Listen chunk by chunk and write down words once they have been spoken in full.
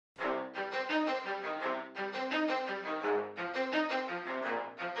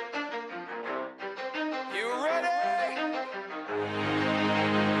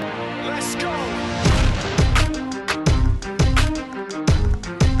Let's go.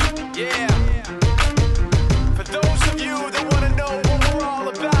 Yeah. For those of you that want to know what we're all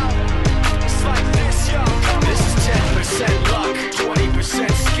about, it's like this, yo. This is 10% luck,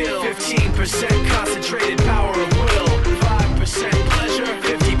 20% skill, 15% concentrated power of will, 5% pleasure,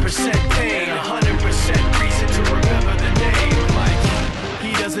 50% pain, 100% reason to remember the name. Like,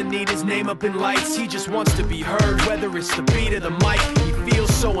 he doesn't need his name up in lights, he just wants to be heard, whether it's the beat of the mic. He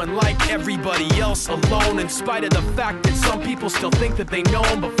feels so unlike everybody else, alone, in spite of the fact that some people still think that they know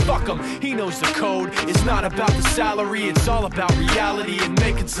him. But fuck him, he knows the code. It's not about the salary, it's all about reality and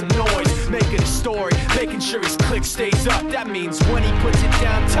making some noise, making a story, making sure his click stays up. That means when he puts it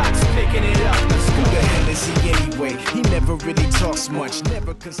down, Todd's picking it up. Let's go. Who the hell is he anyway? He never really talks much,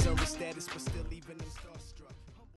 never concerned with status, but still even in